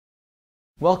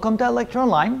Welcome to Lecture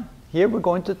Online. Here we're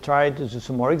going to try to do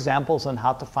some more examples on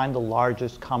how to find the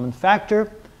largest common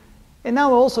factor. And now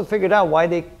we also figured out why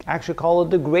they actually call it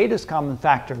the greatest common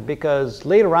factor, because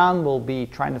later on we'll be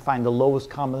trying to find the lowest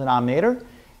common denominator.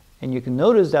 And you can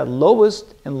notice that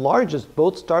lowest and largest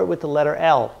both start with the letter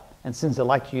L. And since they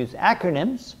like to use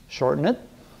acronyms, shorten it,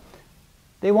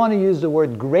 they want to use the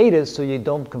word greatest so you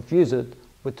don't confuse it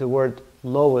with the word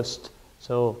lowest.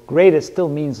 So greatest still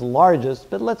means largest,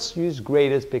 but let's use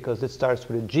greatest because it starts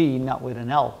with a G, not with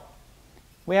an L.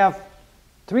 We have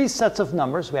three sets of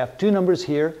numbers. We have two numbers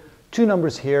here,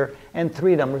 and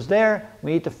three numbers there.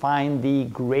 We need to find the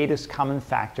greatest common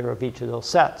factor of each of those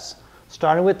sets.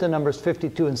 Starting with the numbers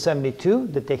 52 and 72,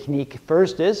 the technique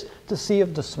first is to see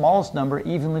if the smallest number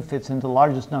evenly fits into the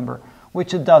largest number,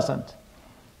 which it doesn't.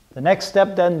 The next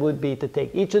step then would be to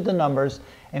take each of the numbers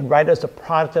and write as the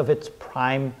product of its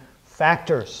prime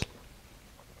factors.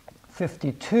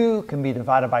 52 can be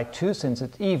divided by 2 since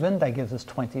it's even. That gives us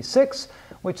 26,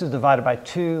 which is divided by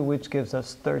 2, which gives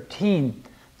us 13.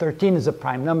 13 is a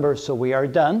prime number, so we are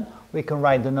done. We can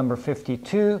write the number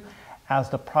 52 as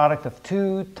the product of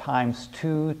 2 times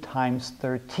 2 times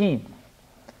 13.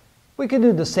 We can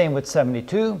do the same with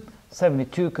 72.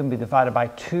 72 can be divided by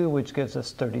 2, which gives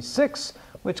us 36,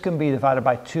 which can be divided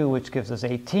by 2, which gives us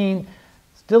 18.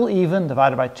 Still even,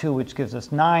 divided by 2, which gives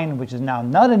us 9, which is now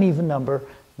not an even number.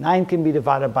 9 can be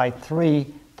divided by 3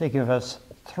 to give us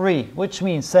 3, which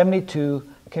means 72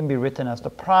 can be written as the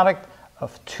product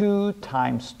of 2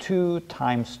 times 2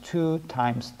 times 2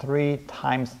 times 3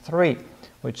 times 3,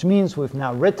 which means we've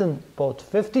now written both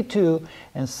 52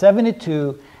 and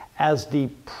 72 as the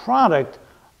product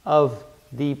of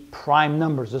the prime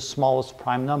numbers, the smallest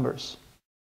prime numbers.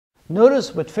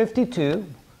 Notice with 52,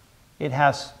 it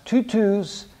has two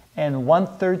 2's and one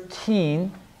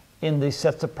 13 in the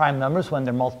sets of prime numbers when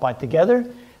they're multiplied together.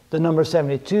 The number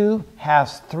 72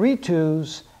 has three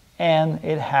 2's and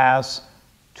it has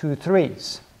two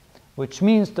 3's, which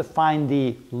means to find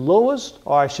the lowest,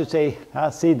 or I should say,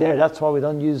 see there, that's why we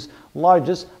don't use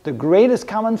largest, the greatest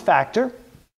common factor.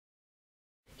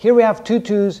 Here we have two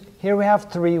 2's, here we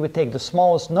have 3. We take the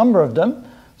smallest number of them.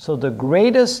 So the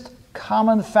greatest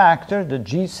common factor, the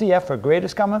GCF, or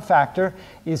greatest common factor,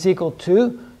 is equal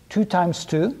to 2 times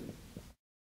 2.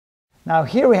 Now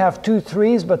here we have two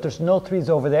 3's, but there's no 3's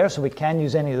over there, so we can't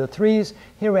use any of the 3's.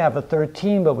 Here we have a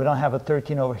 13, but we don't have a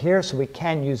 13 over here, so we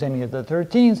can't use any of the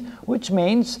 13's, which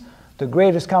means the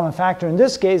greatest common factor in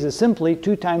this case is simply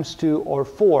 2 times 2, or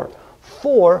 4.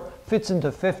 4 fits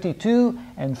into 52,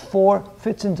 and 4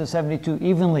 fits into 72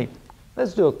 evenly.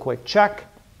 Let's do a quick check.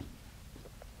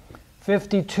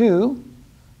 52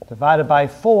 divided by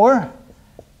 4,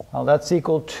 well, that's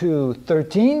equal to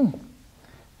 13.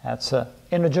 That's an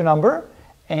integer number.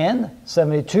 And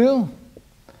 72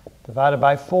 divided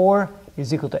by 4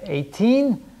 is equal to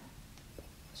 18.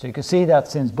 So you can see that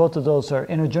since both of those are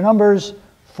integer numbers,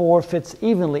 4 fits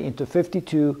evenly into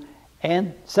 52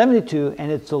 and 72,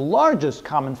 and it's the largest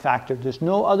common factor. There's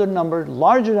no other number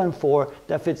larger than 4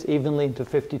 that fits evenly into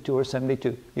 52 or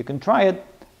 72. You can try it,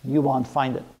 you won't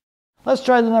find it. Let's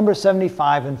try the number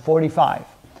 75 and 45.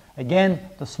 Again,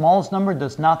 the smallest number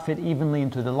does not fit evenly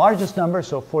into the largest number,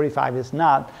 so 45 is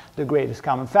not the greatest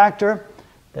common factor.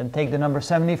 Then take the number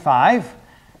 75.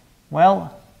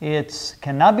 Well, it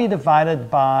cannot be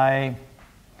divided by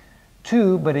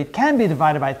 2, but it can be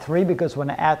divided by 3, because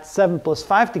when I add 7 plus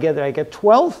 5 together, I get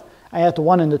 12. I add the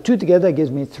 1 and the 2 together, it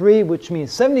gives me 3, which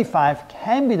means 75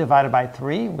 can be divided by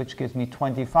 3, which gives me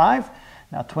 25.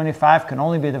 Now 25 can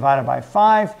only be divided by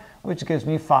 5, which gives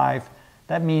me 5.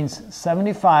 That means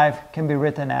 75 can be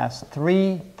written as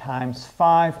 3 times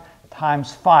 5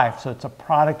 times 5. So it's a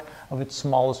product of its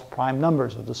smallest prime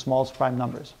numbers, of the smallest prime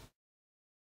numbers.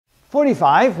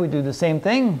 45, we do the same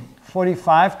thing.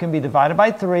 45 can be divided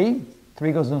by 3.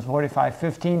 3 goes into 45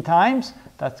 15 times.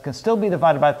 That can still be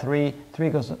divided by 3. 3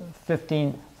 goes to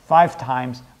 15 5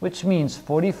 times, which means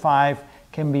 45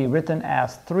 can be written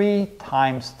as 3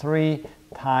 times 3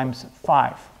 times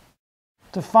 5.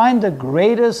 To find the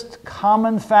greatest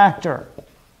common factor,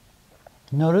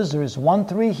 notice there is one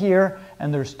 3 here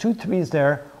and there's two 3's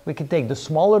there. We can take the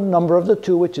smaller number of the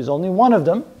two, which is only one of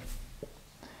them,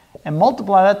 and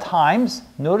multiply that times.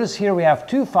 Notice here we have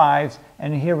two 5's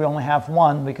and here we only have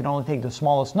one. We can only take the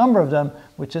smallest number of them,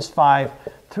 which is 5.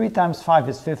 3 times 5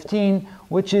 is 15,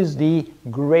 which is the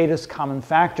greatest common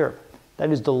factor. That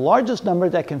is the largest number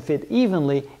that can fit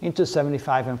evenly into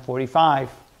 75 and 45.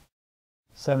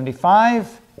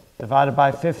 75 divided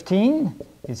by 15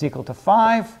 is equal to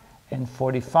 5, and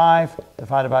 45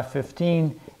 divided by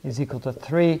 15 is equal to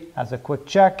 3. As a quick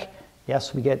check,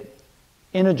 yes, we get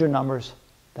integer numbers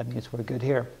That means we're good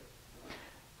here.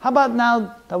 How about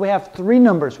now that we have three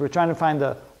numbers? We're trying to find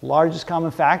the largest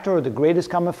common factor or the greatest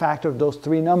common factor of those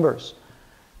three numbers.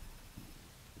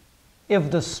 If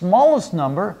the smallest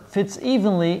number fits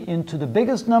evenly into the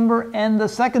biggest number and the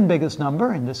second biggest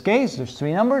number, in this case there's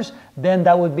three numbers, then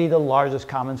that would be the largest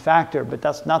common factor. But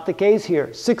that's not the case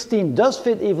here. 16 does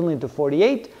fit evenly into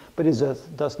 48, but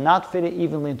it does not fit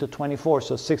evenly into 24.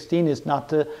 So 16 is not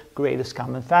the greatest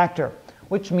common factor,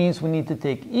 which means we need to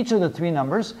take each of the three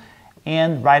numbers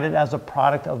and write it as a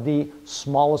product of the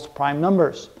smallest prime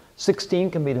numbers.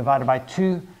 16 can be divided by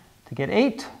 2 to get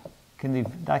 8.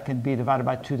 That can be divided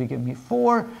by 2 to give me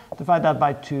 4. Divide that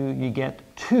by 2, you get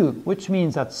 2, which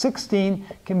means that 16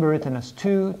 can be written as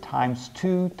 2 times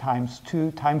 2 times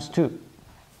 2 times 2.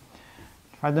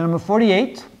 Try the number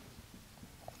 48.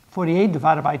 48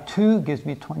 divided by 2 gives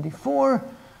me 24.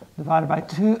 Divided by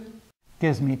 2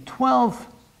 gives me 12.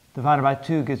 Divided by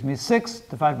 2 gives me 6.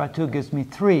 Divided by 2 gives me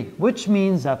 3, which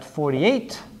means that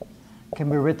 48 can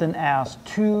be written as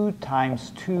 2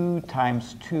 times 2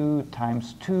 times 2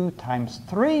 times 2 times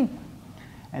 3.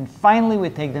 And finally, we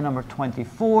take the number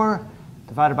 24.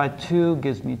 Divided by 2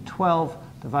 gives me 12.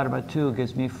 Divided by 2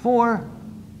 gives me 4.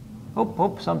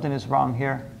 Something is wrong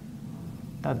here.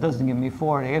 That doesn't give me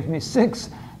 4. It gives me 6.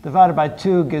 Divided by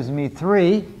 2 gives me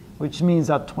 3, which means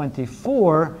that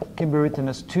 24 can be written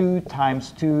as 2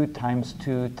 times 2 times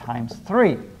 2 times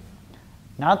 3.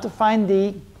 Now to find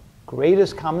the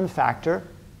greatest common factor,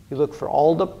 you look for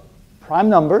all the prime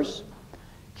numbers.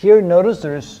 Here, notice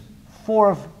there's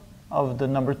 4 of the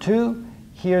number 2.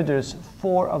 Here, there's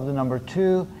 4 of the number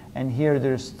 2. And here,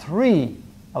 there's 3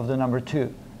 of the number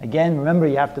 2. Again, remember,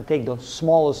 you have to take the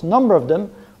smallest number of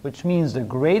them, which means the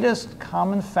greatest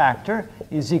common factor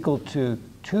is equal to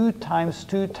 2 times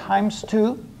 2 times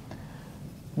 2.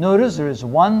 Notice there is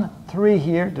 1 3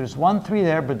 here, there's 1 3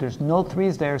 there, but there's no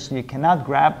 3's there, so you cannot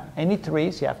grab any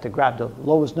 3's. You have to grab the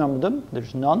lowest number of them.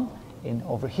 There's none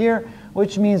over here,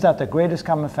 which means that the greatest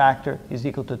common factor is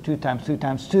equal to 2 times 2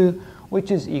 times 2, which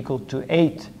is equal to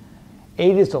 8.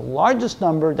 8 is the largest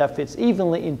number that fits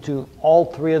evenly into all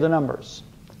three of the numbers.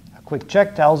 A quick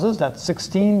check tells us that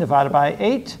 16 divided by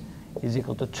 8 is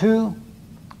equal to 2.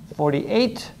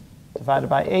 48 divided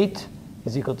by 8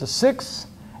 is equal to 6.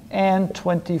 And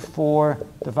 24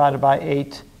 divided by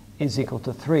 8 is equal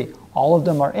to 3. All of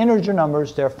them are integer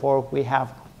numbers, therefore we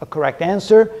have a correct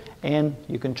answer, and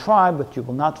you can try, but you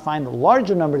will not find a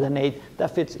larger number than 8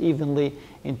 that fits evenly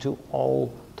into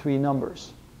all three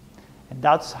numbers. And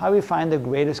that's how we find the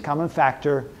greatest common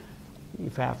factor.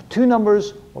 If you have two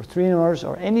numbers or three numbers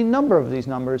or any number of these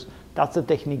numbers, that's the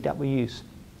technique that we use.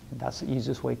 And that's the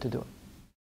easiest way to do it.